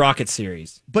Warriors-Rockets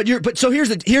series. But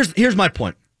here's my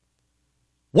point.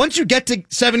 Once you get to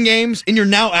 7 games and you're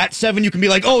now at 7, you can be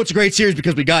like, oh, it's a great series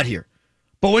because we got here.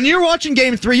 But when you're watching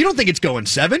Game 3, you don't think it's going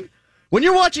 7. When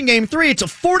you're watching Game 3, it's a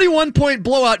 41-point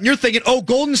blowout, and you're thinking, oh,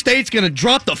 Golden State's going to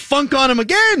drop the funk on them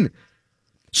again.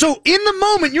 So in the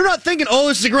moment, you're not thinking, oh,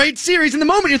 this is a great series. In the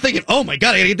moment, you're thinking, oh, my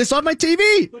God, I got to get this off my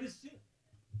TV.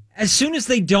 As soon as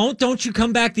they don't you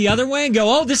come back the other way and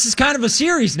go, oh, this is kind of a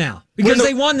series now? Because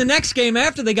they won the next game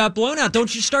after they got blown out.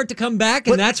 Don't you start to come back,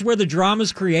 and that's where the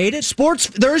drama's created?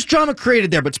 There is drama created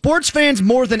there, but sports fans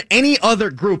more than any other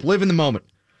group live in the moment.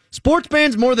 Sports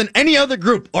fans more than any other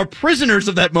group are prisoners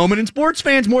of that moment, and sports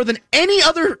fans more than any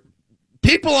other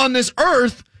people on this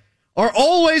earth are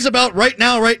always about right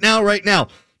now, right now, right now.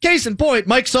 Case in point,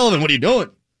 Mike Sullivan, what are you doing?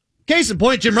 Case in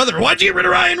point, Jim Rutherford, why'd you get rid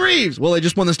of Ryan Reeves? Well, they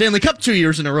just won the Stanley Cup 2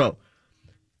 years in a row.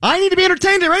 I need to be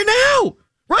entertained right now.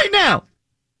 Right now.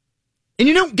 And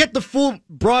you don't get the full,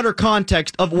 broader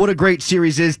context of what a great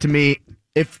series is to me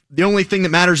if the only thing that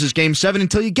matters is Game 7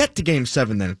 until you get to Game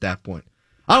 7 then at that point.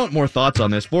 I want more thoughts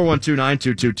on this.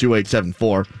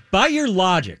 412-922-2874. By your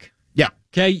logic, Yeah.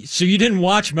 okay, so you didn't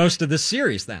watch most of this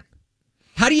series then.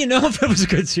 How do you know if it was a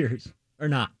good series or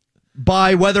not?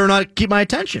 By whether or not it keep my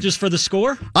attention. Just for the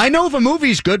score? I know if a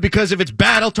movie's good because if it's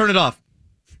bad, I'll turn it off.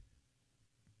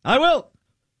 I will.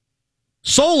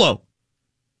 Solo.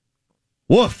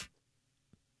 Woof.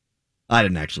 I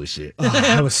didn't actually see it.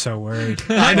 I was so worried.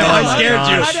 I know, I scared you.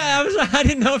 I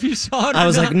didn't know if you saw it or I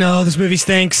was not. like, no, this movie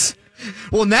stinks.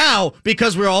 Well, now,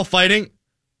 because we're all fighting,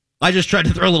 I just tried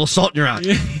to throw a little salt in your eye.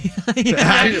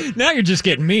 Now you're just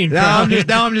getting mean. Now bro.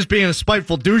 I'm just being a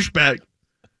spiteful douchebag.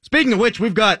 Speaking of which,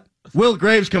 we've got Will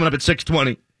Graves coming up at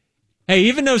 6:20. Hey,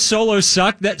 even though Solo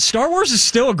sucked, that Star Wars is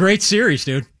still a great series,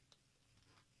 dude.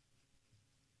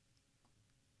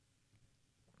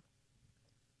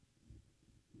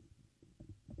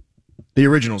 The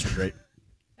originals were great.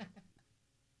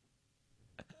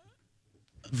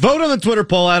 Vote on the Twitter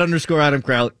poll @_Adam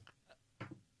Crowley.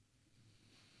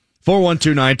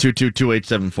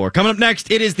 412-922-2874. Coming up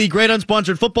next, it is the great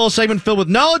unsponsored football segment filled with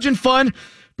knowledge and fun,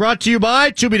 brought to you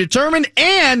by To Be Determined,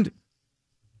 and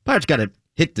Pirates got to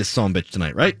hit this son bitch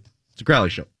tonight, right? It's a Crowley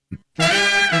show.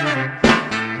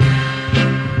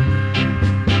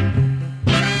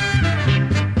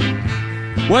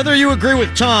 Whether you agree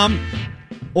with Tom,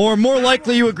 or more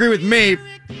likely you agree with me,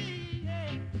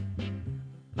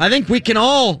 I think we can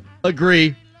all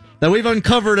agree that we've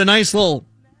uncovered a nice little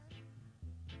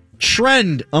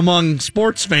trend among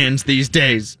sports fans these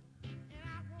days.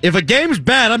 If a game's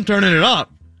bad, I'm turning it off.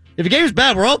 If a game's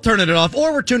bad, we're all turning it off,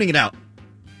 or we're tuning it out.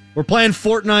 We're playing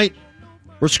Fortnite.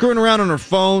 We're screwing around on our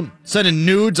phone, sending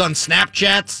nudes on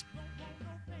Snapchats.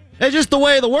 It's just the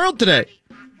way of the world today.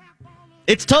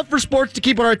 It's tough for sports to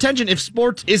keep our attention if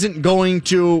sports isn't going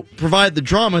to provide the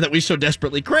drama that we so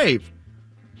desperately crave.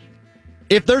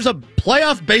 If there's a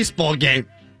playoff baseball game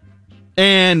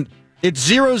and it's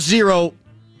 0-0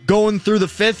 going through the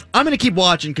fifth, I'm going to keep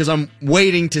watching because I'm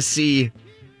waiting to see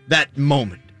that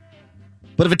moment.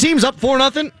 But if a team's up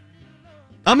 4-0,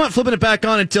 I'm not flipping it back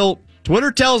on until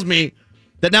Twitter tells me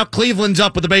that now Cleveland's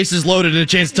up with the bases loaded and a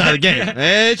chance to tie the game.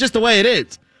 It's just the way it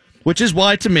is. Which is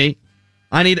why, to me,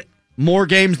 I need more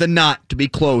games than not to be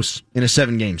close in a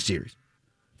 7-game series.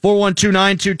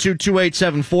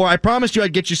 412-922-2874. I promised you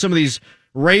I'd get you some of these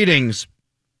ratings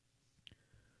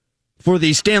for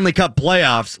the Stanley Cup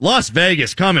playoffs. Las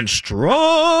Vegas coming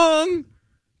strong.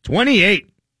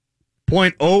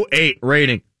 28.08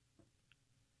 rating.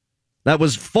 That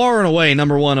was far and away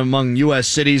number one among U.S.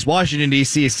 cities. Washington,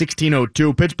 D.C. is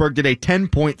 1602. Pittsburgh did a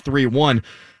 10.31.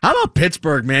 How about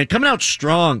Pittsburgh, man? Coming out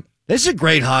strong. This is a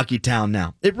great hockey town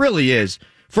now. It really is.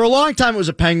 For a long time, it was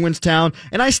a Penguins town,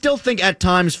 and I still think at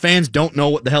times fans don't know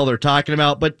what the hell they're talking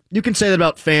about, but you can say that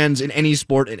about fans in any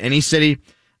sport, in any city.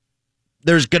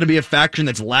 There's going to be a faction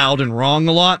that's loud and wrong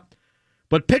a lot,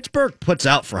 but Pittsburgh puts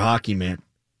out for hockey, man.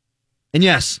 And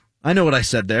yes, I know what I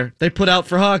said there. They put out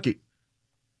for hockey.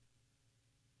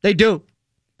 They do.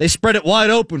 They spread it wide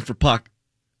open for puck.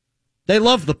 They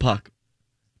love the puck.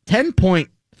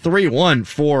 10.31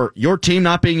 for your team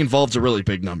not being involved is a really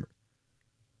big number.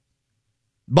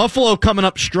 Buffalo coming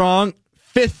up strong.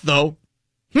 5th, though.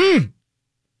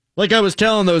 Like I was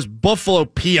telling those Buffalo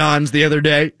peons the other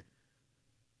day,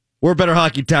 we're a better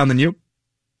hockey town than you.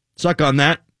 Suck on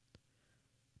that.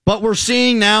 But we're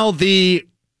seeing now the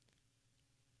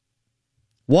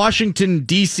Washington,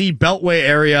 D.C. Beltway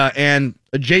area and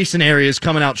adjacent areas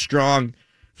coming out strong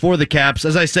for the Caps.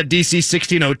 As I said, D.C.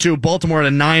 1602, Baltimore at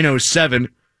a 907.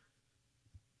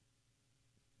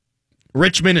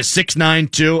 Richmond is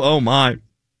 692. Oh, my.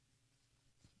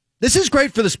 This is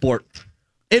great for the sport.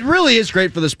 It really is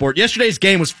great for the sport. Yesterday's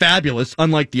game was fabulous,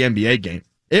 unlike the NBA game.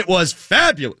 It was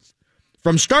fabulous.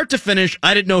 From start to finish,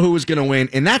 I didn't know who was going to win,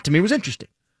 and that to me was interesting.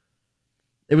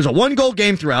 It was a one-goal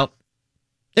game throughout.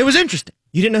 It was interesting.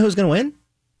 You didn't know who was going to win?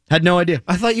 Had no idea.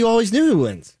 I thought you always knew who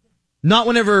wins. Not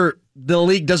whenever the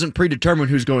league doesn't predetermine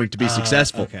who's going to be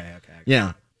successful. Okay.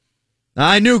 Yeah.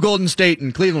 I knew Golden State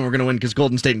and Cleveland were going to win because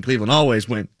Golden State and Cleveland always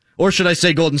win. Or should I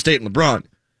say Golden State and LeBron?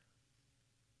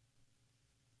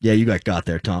 Yeah, you got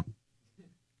there, Tom.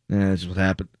 Yeah, that's what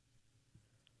happened.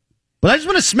 But I just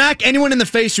want to smack anyone in the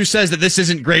face who says that this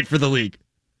isn't great for the league.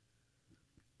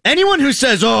 Anyone who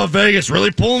says, oh, Vegas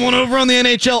really pulling one over on the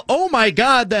NHL. Oh, my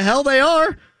God, the hell they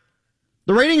are.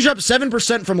 The ratings are up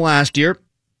 7% from last year.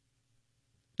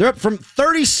 They're up from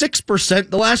 36%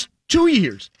 the last 2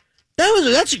 years.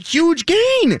 That's a huge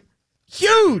gain.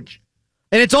 Huge.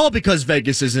 And it's all because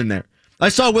Vegas is in there. I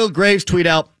saw Will Graves tweet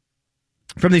out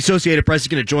from the Associated Press, is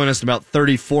going to join us in about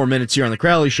 34 minutes here on the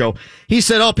Crowley Show. He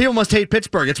said, oh, people must hate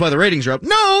Pittsburgh. That's why the ratings are up.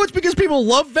 No, it's because people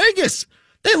love Vegas.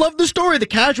 They love the story. The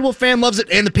casual fan loves it,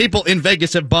 and the people in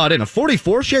Vegas have bought in. A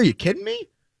 44 share? You kidding me?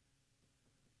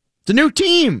 It's a new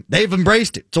team. They've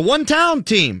embraced it. It's a one-town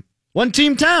team.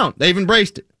 One-team town. They've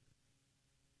embraced it.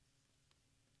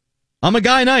 I'm a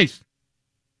guy nice.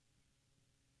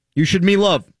 You should me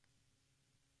love.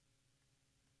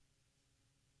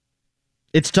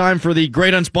 It's time for the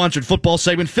great unsponsored football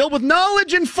segment filled with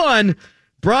knowledge and fun,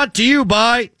 brought to you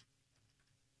by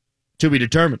To Be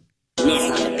Determined.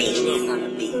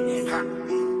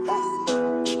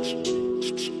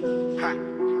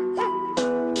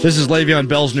 This is Le'Veon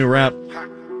Bell's new rap.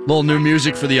 Little new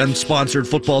music for the unsponsored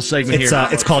football segment here.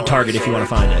 It's called Target if you want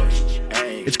to find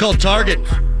it. It's called Target.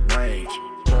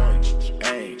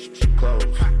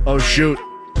 Oh, shoot.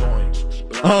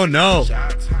 Oh, no.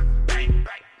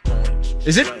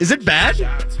 Is it bad?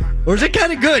 Or is it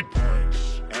kind of good?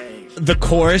 The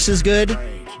chorus is good,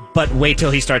 but wait till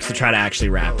he starts to try to actually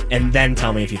rap, and then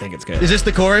tell me if you think it's good. Is this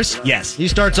the chorus? Yes. He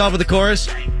starts off with the chorus?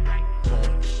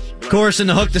 Chorus and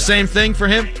the hook the same thing for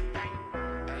him?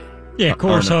 Yeah,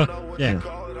 chorus no. hook. Yeah.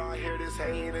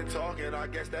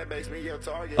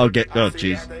 Okay. Oh,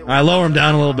 jeez. All right, lower him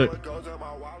down a little bit.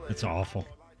 That's awful.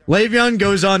 Le'Veon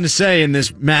goes on to say in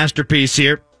this masterpiece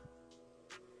here,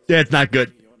 it's not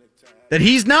good, that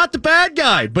he's not the bad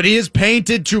guy, but he is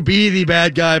painted to be the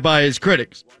bad guy by his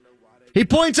critics. He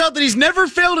points out that he's never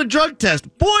failed a drug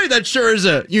test. Boy, that sure is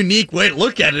a unique way to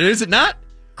look at it, is it not?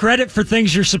 Credit for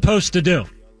things you're supposed to do.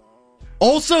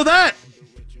 Also that.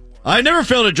 I never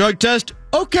failed a drug test.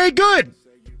 Okay, good.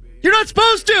 You're not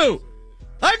supposed to.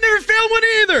 I've never failed one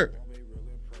either.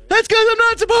 That's because I'm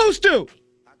not supposed to.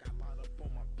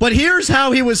 But here's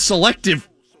how he was selective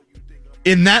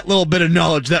in that little bit of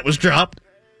knowledge that was dropped.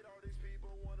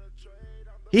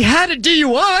 He had a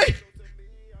DUI.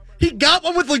 He got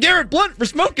one with LeGarrette Blount for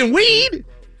smoking weed.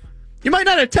 You might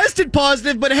not have tested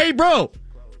positive, but hey, bro,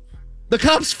 the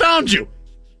cops found you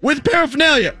with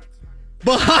paraphernalia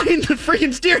behind the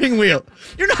freaking steering wheel.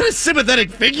 You're not a sympathetic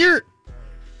figure.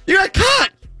 You got caught.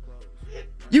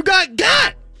 You got.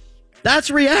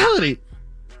 That's reality.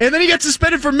 And then he got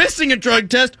suspended for missing a drug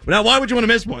test. Now, why would you want to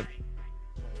miss one?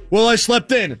 Well, I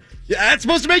slept in. Yeah, that's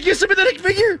supposed to make you a sympathetic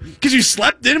figure? Because you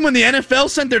slept in when the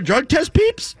NFL sent their drug test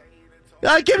peeps?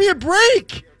 Give me a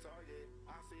break.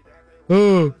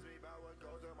 I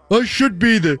should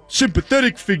be the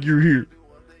sympathetic figure here.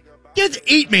 Just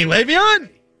eat me, Le'Veon.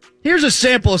 Here's a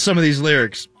sample of some of these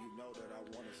lyrics.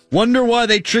 Wonder why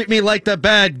they treat me like the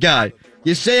bad guy.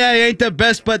 You say I ain't the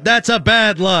best, but that's a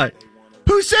bad lie.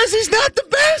 Who says he's not the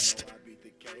best?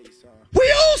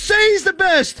 We all say he's the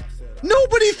best.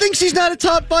 Nobody thinks he's not a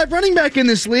top 5 running back in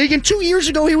this league, and 2 years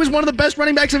ago he was one of the best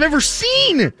running backs I've ever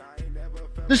seen.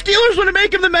 The Steelers want to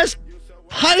make him the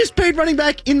highest paid running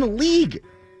back in the league.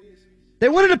 They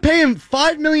wanted to pay him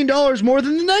 $5 million more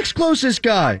than the next closest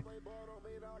guy.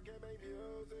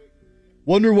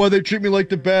 Wonder why they treat me like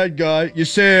the bad guy. You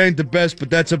say I ain't the best,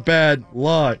 but that's a bad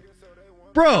lie.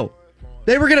 Bro,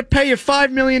 they were going to pay you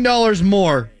 $5 million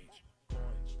more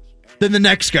than the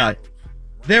next guy.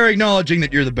 They're acknowledging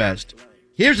that you're the best.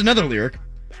 Here's another lyric.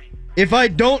 If I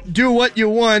don't do what you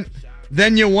want,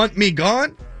 then you want me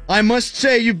gone? I must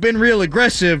say you've been real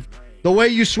aggressive. The way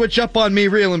you switch up on me,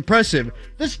 real impressive.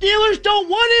 The Steelers don't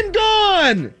want him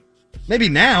gone! Maybe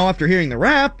now, after hearing the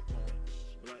rap.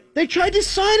 They tried to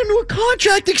sign him to a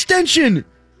contract extension.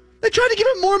 They tried to give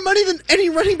him more money than any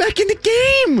running back in the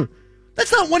game.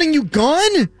 That's not wanting you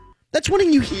gone. That's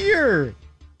wanting you here.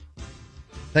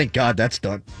 Thank God that's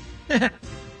done.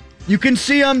 You can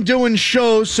see I'm doing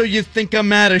shows so you think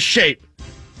I'm out of shape.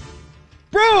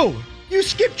 Bro, you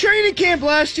skipped training camp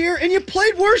last year and you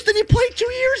played worse than you played 2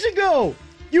 years ago.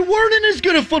 You weren't in as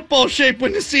good a football shape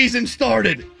when the season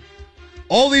started.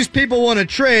 All these people want to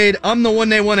trade. I'm the one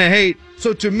they want to hate.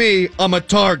 So to me, I'm a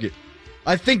target.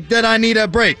 I think that I need a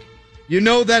break. You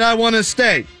know that I want to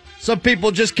stay. Some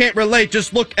people just can't relate.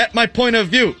 Just look at my point of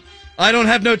view. I don't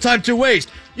have no time to waste.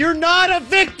 You're not a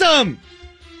victim.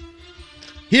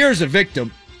 Here's a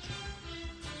victim.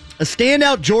 A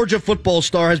standout Georgia football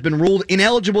star has been ruled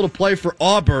ineligible to play for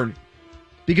Auburn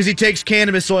because he takes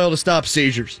cannabis oil to stop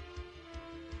seizures.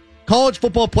 College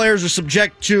football players are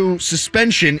subject to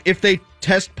suspension if they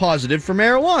test positive for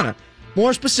marijuana,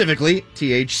 more specifically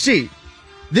THC.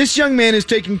 This young man is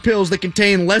taking pills that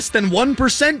contain less than 1%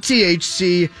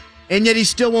 THC, and yet he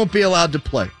still won't be allowed to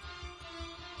play.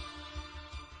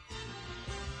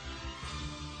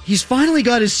 He's finally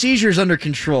got his seizures under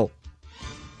control.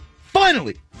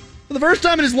 Finally! For the first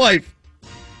time in his life.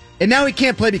 And now he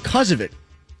can't play because of it.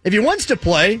 If he wants to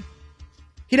play,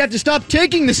 he'd have to stop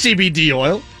taking the CBD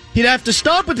oil, he'd have to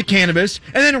stop with the cannabis,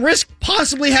 and then risk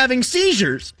possibly having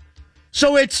seizures.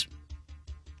 So it's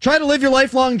try to live your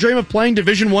lifelong dream of playing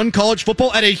Division I college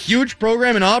football at a huge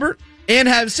program in Auburn and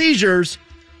have seizures,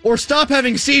 or stop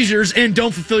having seizures and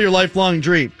don't fulfill your lifelong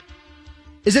dream.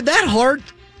 Is it that hard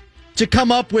to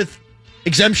come up with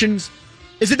exemptions?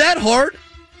 Is it that hard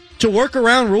to work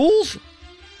around rules?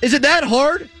 Is it that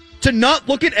hard to not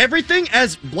look at everything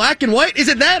as black and white? Is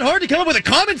it that hard to come up with a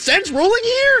common sense ruling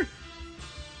here?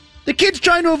 The kid's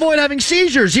trying to avoid having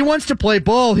seizures. He wants to play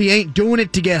ball. He ain't doing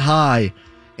it to get high.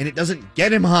 And it doesn't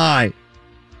get him high.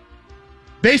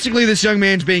 Basically, this young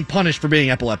man's being punished for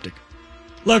being epileptic.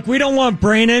 Look, we don't want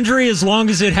brain injury as long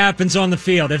as it happens on the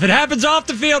field. If it happens off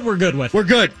the field, we're good with it. We're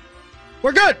good.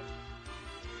 We're good.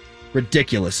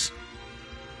 Ridiculous.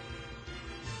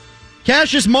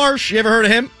 Cassius Marsh, you ever heard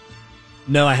of him?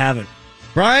 No, I haven't.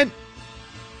 Brian?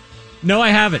 No, I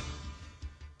haven't.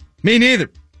 Me neither.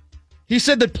 He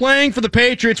said that playing for the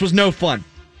Patriots was no fun.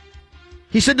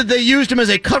 He said that they used him as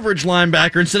a coverage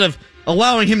linebacker instead of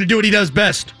allowing him to do what he does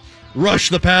best, rush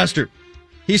the passer.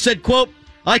 He said, quote,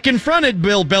 I confronted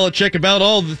Bill Belichick about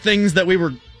all the things that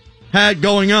had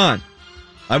going on.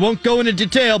 I won't go into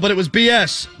detail, but it was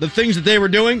BS. The things that they were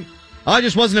doing, I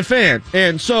just wasn't a fan.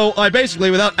 And so I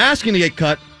basically, without asking to get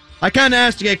cut, I kind of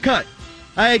asked to get cut.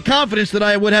 I had confidence that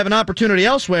I would have an opportunity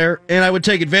elsewhere, and I would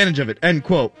take advantage of it, end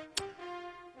quote.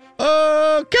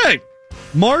 Okay.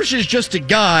 Marsh is just a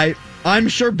guy. I'm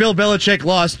sure Bill Belichick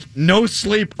lost no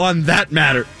sleep on that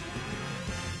matter.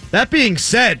 That being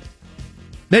said,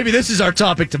 maybe this is our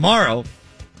topic tomorrow.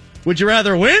 Would you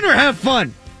rather win or have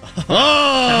fun?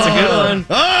 Oh, That's a good one.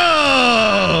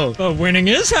 Oh, But winning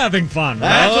is having fun. Right?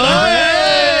 that's what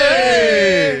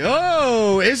hey!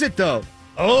 Oh, is it though?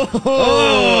 Oh,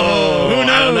 who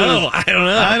knows? I don't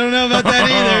know. I don't know about that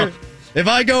either. If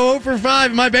I go 0 for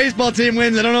 5 and my baseball team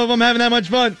wins, I don't know if I'm having that much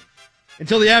fun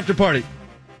until the after party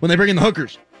when they bring in the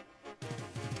hookers.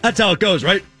 That's how it goes,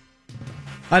 right?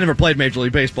 I never played Major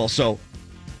League Baseball, so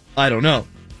I don't know.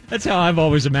 That's how I've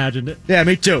always imagined it. Yeah,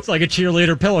 me too. It's like a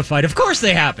cheerleader pillow fight. Of course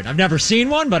they happen. I've never seen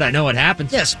one, but I know it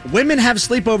happens. Yes, women have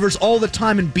sleepovers all the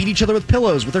time and beat each other with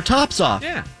pillows with their tops off.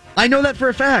 Yeah. I know that for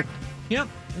a fact. Yep.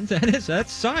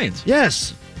 That's science.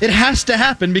 Yes, it has to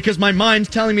happen because my mind's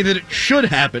telling me that it should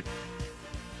happen.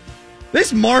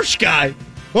 This Marsh guy,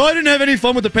 I didn't have any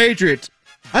fun with the Patriots.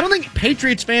 I don't think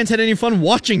Patriots fans had any fun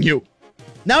watching you.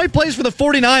 Now he plays for the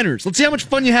 49ers. Let's see how much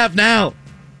fun you have now.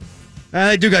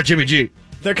 They do got Jimmy G.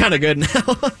 They're kind of good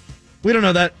now. We don't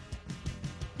know that.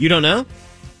 You don't know?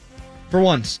 For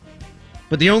once.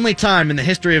 But the only time in the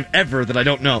history of ever that I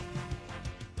don't know.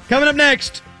 Coming up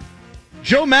next,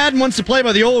 Joe Madden wants to play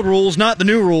by the old rules, not the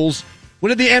new rules. What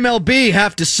did the MLB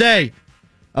have to say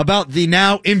about the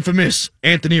now infamous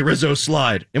Anthony Rizzo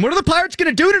slide? And what are the Pirates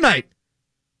going to do tonight?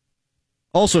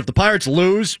 Also, if the Pirates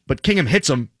lose, but Kingham hits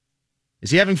them, is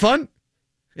he having fun?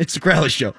 It's the Crowley Show.